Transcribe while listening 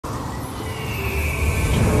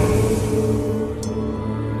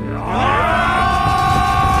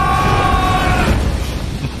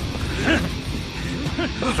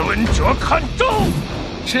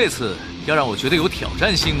这次要让我觉得有挑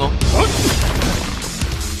战性哦。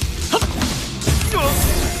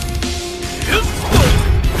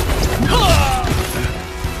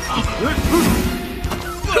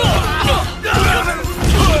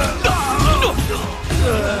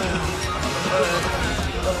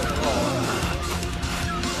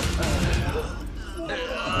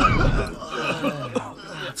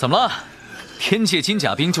怎么了？天界金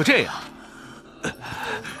甲兵就这样？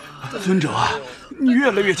尊者，你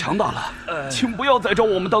越来越强大了，请不要再找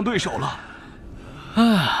我们当对手了。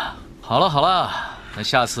哎，好了好了，那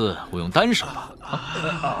下次我用单手吧。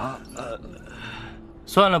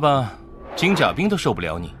算了吧，金甲兵都受不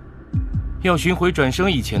了你。要寻回转生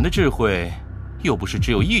以前的智慧，又不是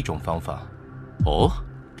只有一种方法。哦，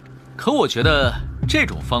可我觉得这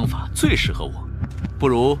种方法最适合我，不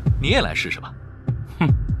如你也来试试吧。哼，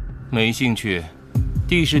没兴趣。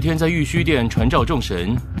第10天在玉虚殿传召众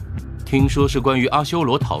神，听说是关于阿修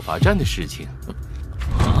罗讨伐战的事情。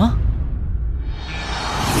啊！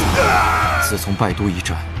自从拜都一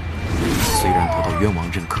战，虽然得到冤王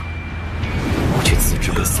认可，我却自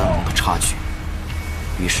知跟三王的差距，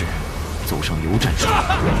于是走上游战之路。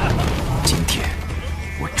今天，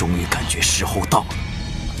我终于感觉时候到了。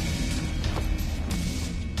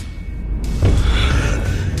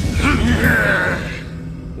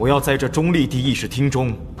我要在这中立地议事厅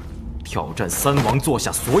中挑战三王座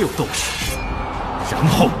下所有斗士，然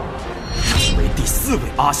后成为第4位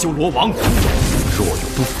阿修罗王。若有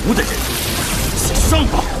不服的人，一起上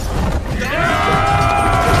吧！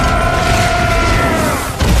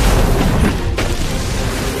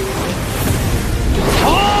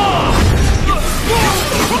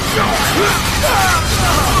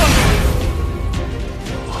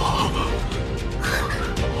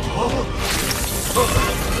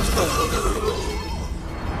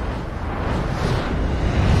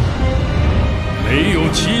没有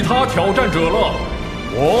其他挑战者了，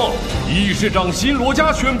我议事长新罗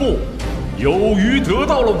家宣布，由于得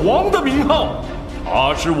到了王的名号，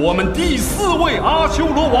他是我们第4位阿修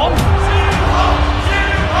罗王。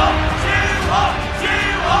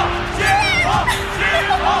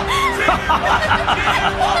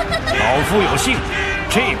老夫有幸，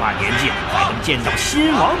这把年纪还能见到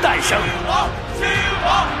新王诞生。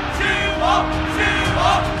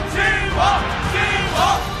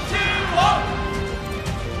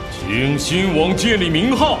请新王建立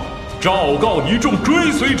名号，昭告一众追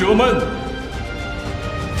随者们。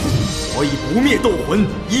我以不灭斗魂，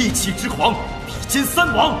意气之狂，比肩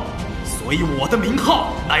三王，所以我的名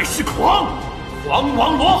号乃是狂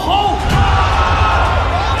王罗侯。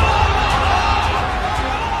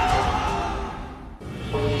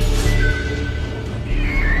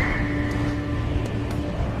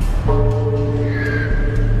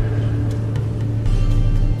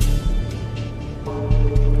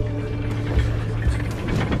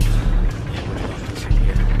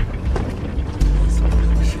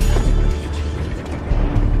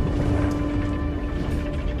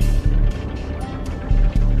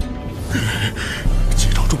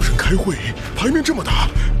开会，牌面这么大，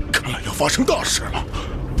看来要发生大事了。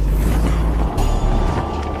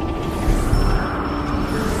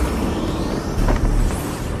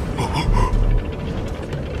哦，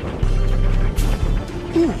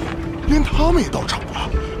连他们也到场了。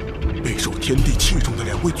备受天地器重的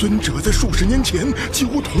2位尊者，在数十年前几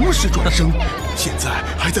乎同时转生，现在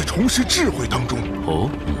还在重拾智慧当中。哦，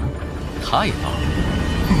他也到了。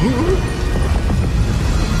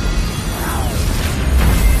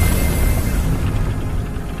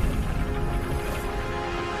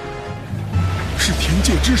是天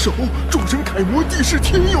界之首，众神楷模帝释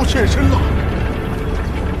天又现身了。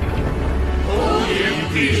恭迎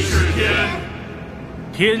帝释天！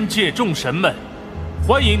天界众神们，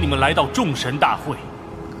欢迎你们来到众神大会。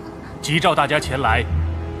急召大家前来，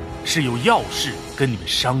是有要事跟你们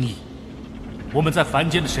商议。我们在凡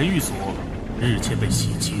间的神域所日前被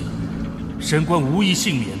袭击了，神官无一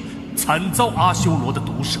幸免，惨遭阿修罗的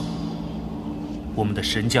毒手。我们的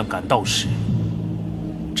神将赶到时，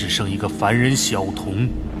只剩一个凡人小童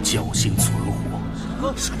侥幸存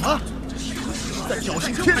活。什么？这是在侥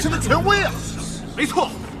幸天神的权威啊！没错，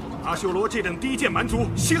阿修罗这等低贱蛮族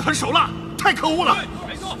心狠手辣，太可恶了。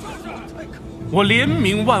没错，我怜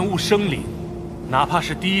悯万物生灵，哪怕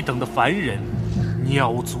是低等的凡人、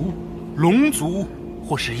鸟族、龙族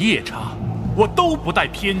或是夜叉，我都不带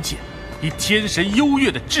偏见，以天神优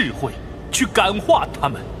越的智慧去感化他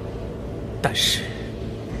们。但是，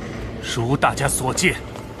如大家所见，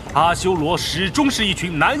阿修罗始终是一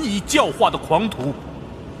群难以教化的狂徒，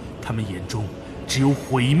他们眼中只有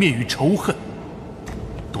毁灭与仇恨。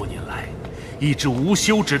多年来，一直无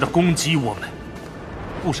休止地攻击我们。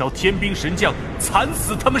不少天兵神将惨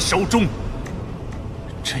死他们手中。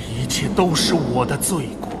这一切都是我的罪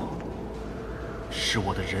过，是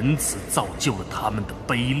我的仁慈造就了他们的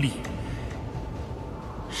卑劣。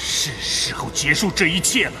是时候结束这一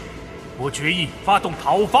切了。我决意发动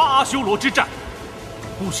讨伐阿修罗之战，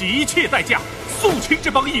不惜一切代价肃清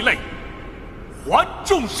这帮异类，还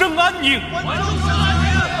众生安宁。还众生安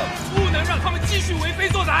宁！不能让他们继续为非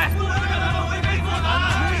作歹！不能让他们为非作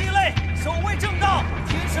歹！异类，守卫正道，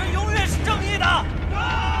天神永远是正义的。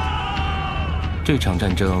这场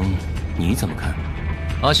战争你怎么看？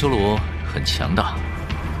阿修罗很强大，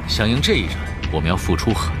想赢这一战，我们要付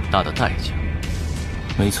出很大的代价。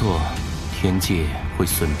没错，天界会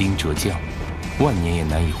损兵折将，万年也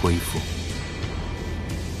难以恢复。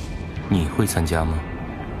你会参加吗？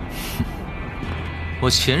我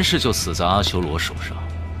前世就死在阿修罗手上，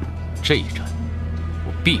这一战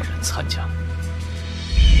我必然参加。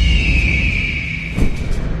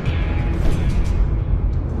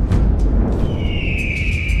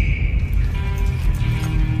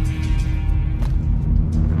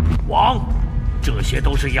王，这些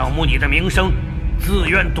都是仰慕你的名声，自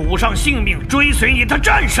愿赌上性命追随你的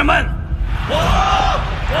战士们。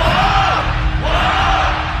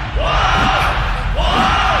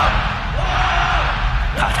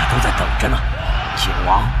大家都在等着呢，请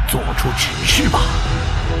王做出指示吧。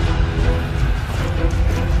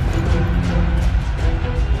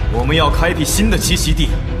我们要开辟新的栖息地，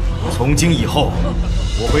从今以后，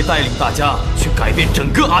我会带领大家去改变整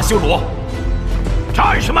个阿修罗。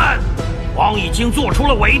战士们，王已经做出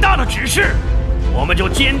了伟大的指示，我们就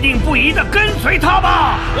坚定不移地跟随他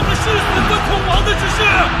吧。我们誓死遵从王的指示，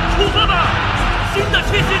出发吧，新的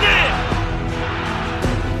栖息地。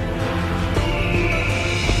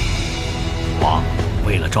王，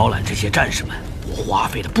为了招揽这些战士们，我花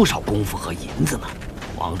费了不少功夫和银子呢。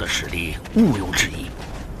王的实力毋庸置疑，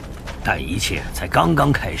但一切才刚刚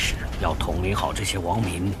开始，要统领好这些王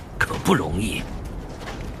民可不容易。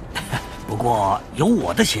不过有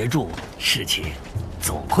我的协助，事情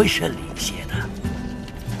总会顺利一些的。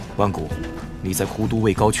万古，你在哭都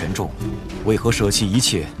位高权重，为何舍弃一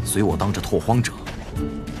切随我当这拓荒者？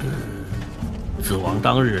自王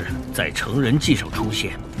当日在成人祭上出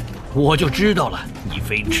现，我就知道了你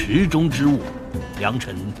非池中之物，良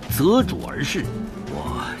臣择主而事。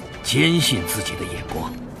我坚信自己的眼光。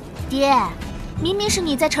爹，明明是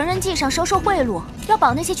你在成人祭上收受贿赂，要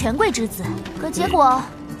保那些权贵之子，可结果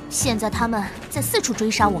现在他们在四处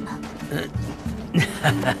追杀我们。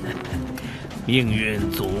命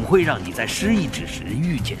运总会让你在失意之时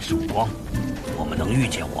遇见曙光。我们能遇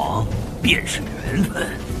见王，便是缘分。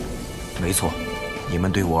没错，你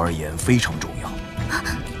们对我而言非常重要。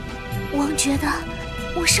王觉得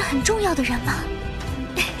我是很重要的人吗？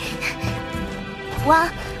王，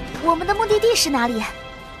我们的目的地是哪里？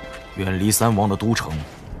远离三王的都城，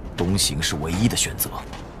东行是唯一的选择。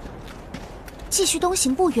继续东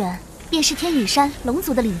行不远，便是天羽山龙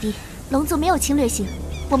族的领地。龙族没有侵略性，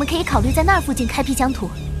我们可以考虑在那儿附近开辟疆土。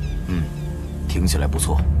听起来不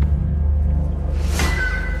错。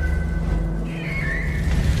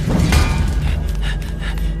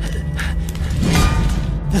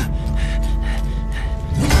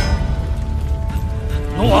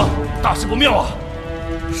龙王，大事不妙啊！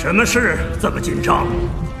什么事这么紧张？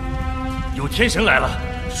有天神来了，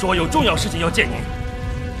说有重要事情要见您。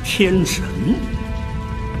天神？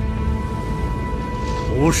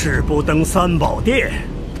无事不登三宝殿，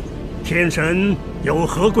天神有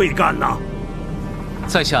何贵干呢？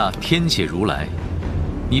在下天界如来，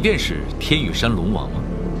你便是天羽山龙王吗？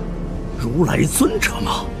如来尊者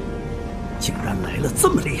吗？竟然来了这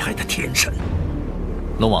么厉害的天神！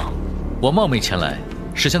龙王，我冒昧前来，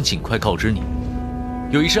是想尽快告知你，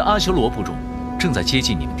有一支阿修罗部众正在接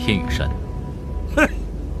近你们天羽山。哼，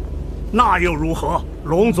那又如何？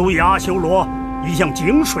龙族与阿修罗一向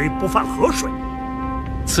井水不犯河水。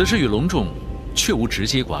此事与龙众确无直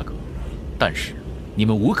接瓜葛，但是你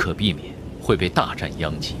们无可避免会被大战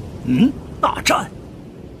殃及。大战？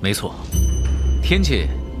没错，天界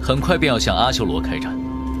很快便要向阿修罗开战，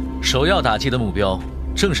首要打击的目标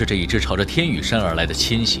正是这一支朝着天羽山而来的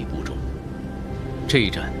迁徙部众。这一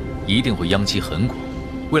战一定会殃及很广，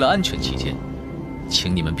为了安全起见，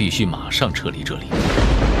请你们必须马上撤离这里。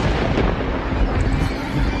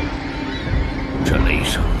这雷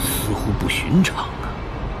声似乎不寻常啊！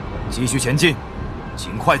继续前进，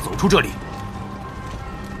尽快走出这里。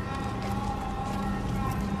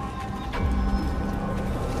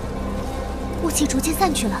雾气逐渐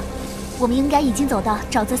散去了，我们应该已经走到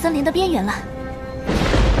沼泽森林的边缘了。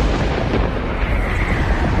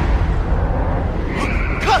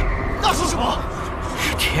看，那是什么？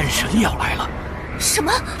是天神要来了！什么？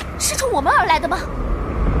是冲我们而来的吗？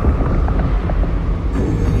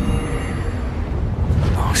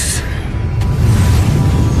那是……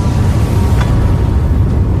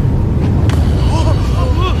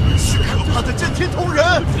是可怕的震天同人！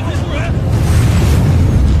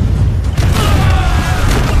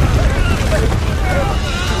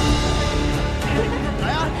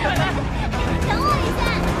等我一下！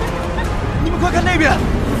你们快看那边！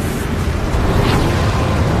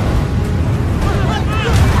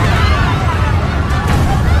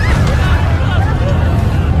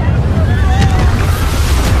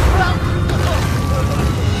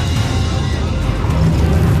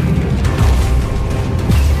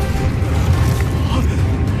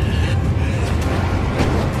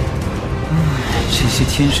这些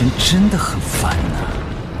天神真的很烦呐！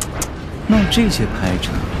闹这些排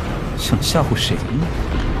场，想吓唬谁呢？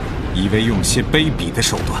以为用些卑鄙的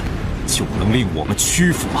手段就能令我们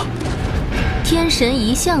屈服吗？天神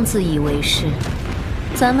一向自以为是，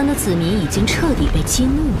咱们的子民已经彻底被激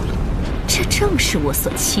怒了，这正是我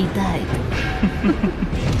所期待的。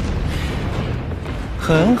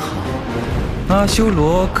很好，阿修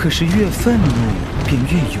罗可是越愤怒便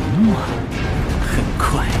越勇猛，很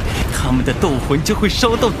快他们的斗魂就会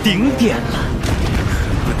烧到顶点了，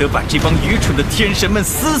恨不得把这帮愚蠢的天神们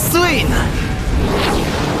撕碎呢。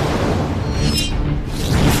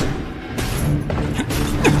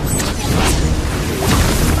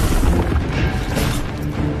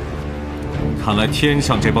看来天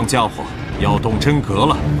上这帮家伙要动真格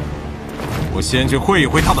了，我先去会一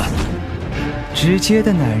会他们。直接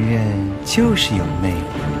的男人就是有魅力，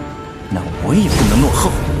那我也不能落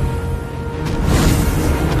后。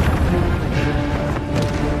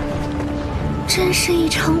真是一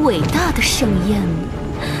场伟大的盛宴呢，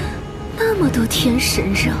那么多天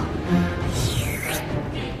神肉，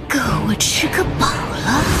够我吃个饱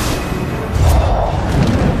了。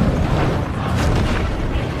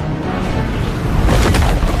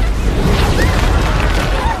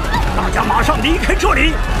大家马上离开这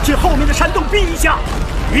里，去后面的山洞避一下，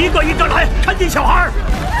一个一个来，看见小孩。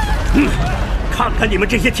看看你们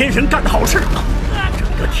这些天神干的好事，整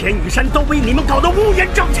个天羽山都被你们搞得乌烟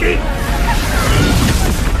瘴气。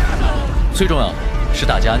最重要的是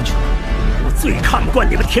大家安全。我最看不惯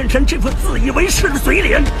你们天神这副自以为是的嘴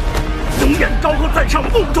脸，永远高高在上，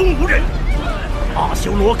目中无人。阿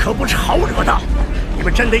修罗可不是好惹的，你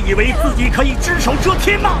们真的以为自己可以只手遮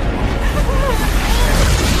天吗？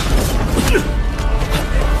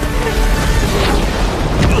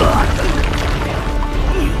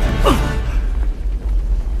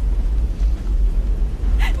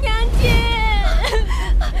娘亲，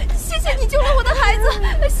谢谢你救了我的孩子，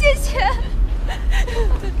谢谢。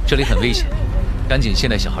这里很危险，赶紧先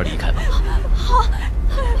带小孩离开吧。好，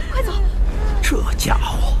快走。这家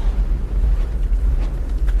伙，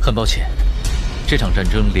很抱歉，这场战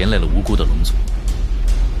争连累了无辜的龙族，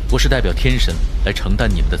我是代表天神来承担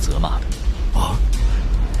你们的责骂的。啊！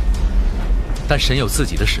但神有自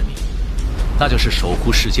己的使命，那就是守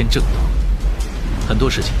护世间正道。很多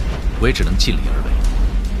事情，我也只能尽力而为。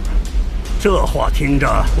这话听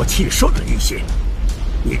着我气顺了一些。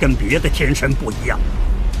你跟别的天神不一样。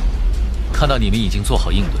看到你们已经做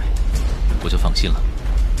好应对，我就放心了。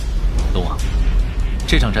龙王，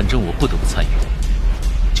这场战争我不得不参与，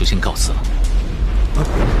就先告辞了。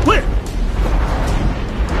喂！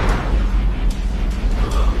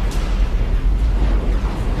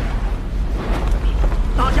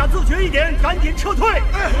大家自觉一点，赶紧撤退！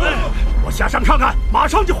我下山看看，马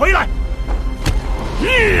上就回来。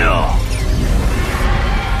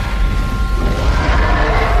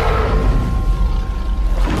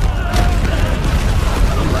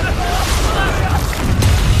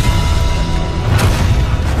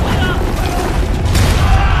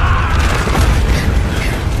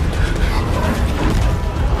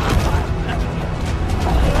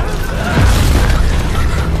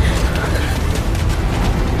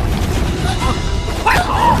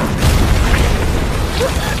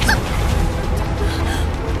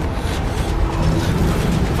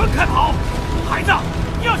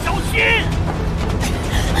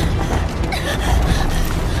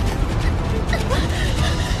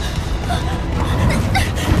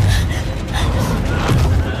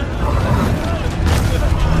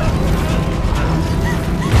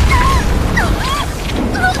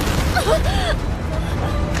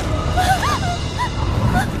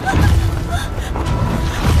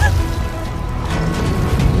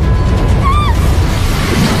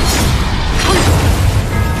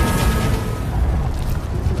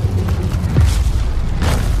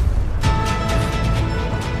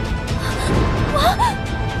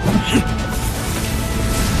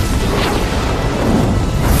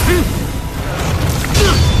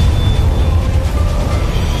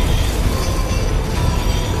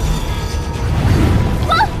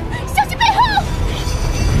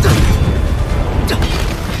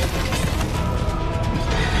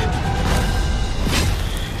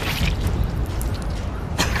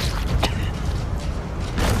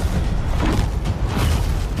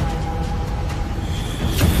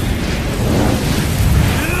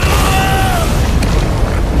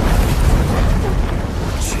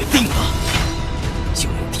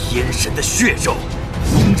血肉，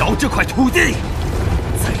封饶这块土地，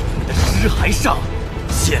在你们的尸骸上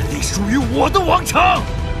建立属于我的王朝。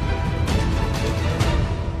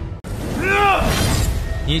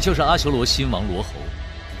你就是阿修罗新王罗侯。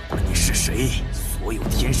不管你是谁，所有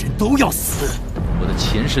天神都要死。我的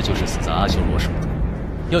前世就是死在阿修罗手中。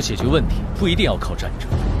要解决问题，不一定要靠战争。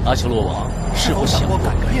阿修罗王是否想过改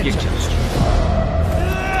变这样的局面？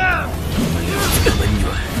这个恩怨，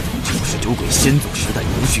就是酒鬼先祖时代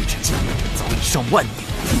延续至今，早已上万年。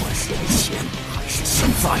不管是以前还是现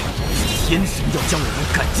在，天神要将我们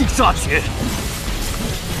赶尽杀绝。